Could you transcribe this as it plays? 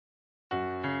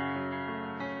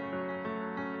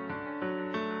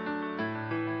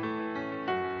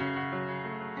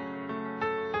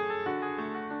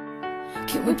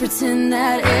Can we pretend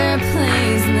that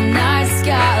airplanes in the night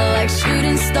sky like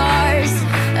shooting stars?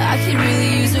 I could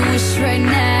really use a wish right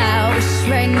now,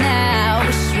 wish right now,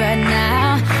 wish right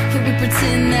now. Can we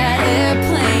pretend that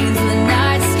airplanes in the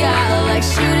night sky like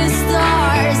shooting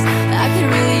stars? I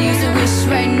could really use a wish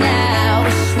right now,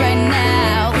 wish right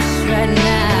now, wish right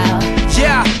now.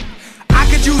 Yeah, I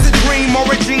could use a dream or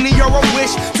a genie or a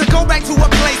wish to go back to a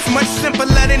place much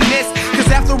simpler than this. Cause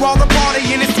after all the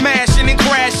partying and smashing and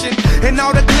crashing, and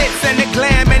all the glitz and the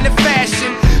glam and the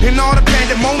fashion, and all the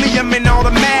pandemonium and all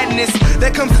the madness, there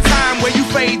comes a time where you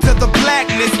fade to the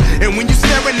blackness. And when you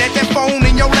staring at that phone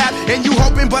in your lap, and you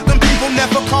hoping but them people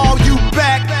never call you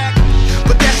back.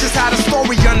 But that's just how the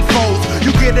story unfolds.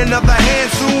 You get another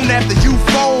hand soon after you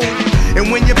fold. And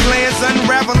when your plans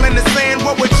unravel in the sand,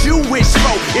 what would you wish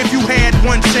for if you had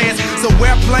one chance? So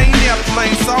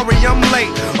airplane, sorry I'm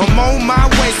late. I'm on my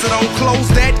way, so don't close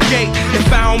that gate. If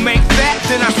I don't make that,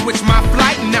 then I switch my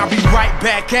flight, and I'll be right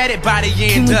back at it by the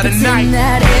end of the night. Can we pretend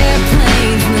that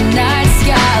airplanes in the night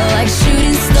sky like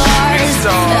shooting stars?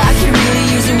 I can really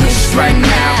use a wish right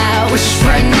now, wish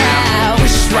right now,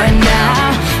 wish right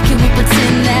now. Can we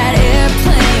pretend that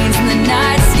airplanes in the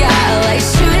night sky like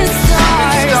shooting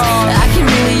stars? I can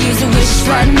really use a wish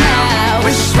right now,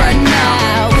 wish right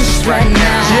now, wish right now.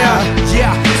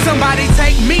 Yeah, somebody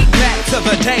take me back to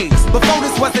the days before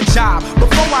this was a job,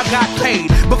 before I got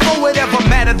paid, before it ever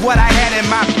mattered what I had in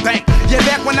my bank. Yeah,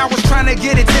 back when I was trying to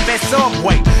get a tip at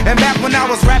Subway, and back when I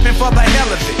was rapping for the hell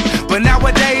of it. But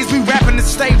nowadays we rapping to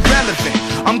stay relevant.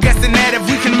 I'm guessing that if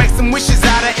we can make some wishes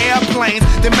out of airplanes,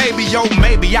 then maybe, yo,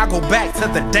 maybe I'll go back to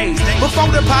the days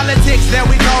before the politics that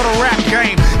we call the rap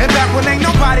game. And back when ain't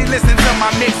nobody listened to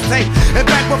my mixtape. And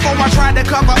back before I tried to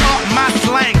cover up my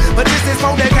slang. But this is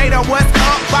for Decatur, what's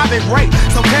up, Bobby Ray?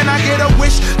 So can I get a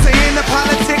wish to end the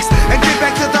politics and get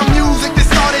back to the music that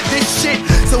started this shit?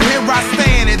 So here I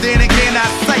stand, and then again I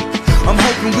say, I'm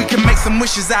hoping we can make some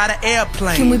wishes out of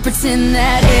airplanes. Can we pretend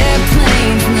that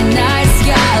airplanes in the night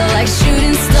sky like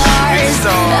shooting stars?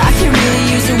 I can really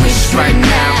use a wish right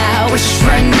now, wish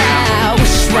right now,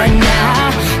 wish right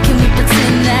now. Can we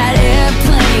pretend that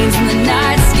airplanes in the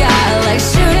night sky like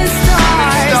shooting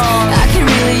stars? I can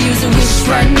really use a wish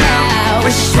right now,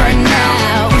 wish right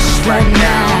now, wish right now.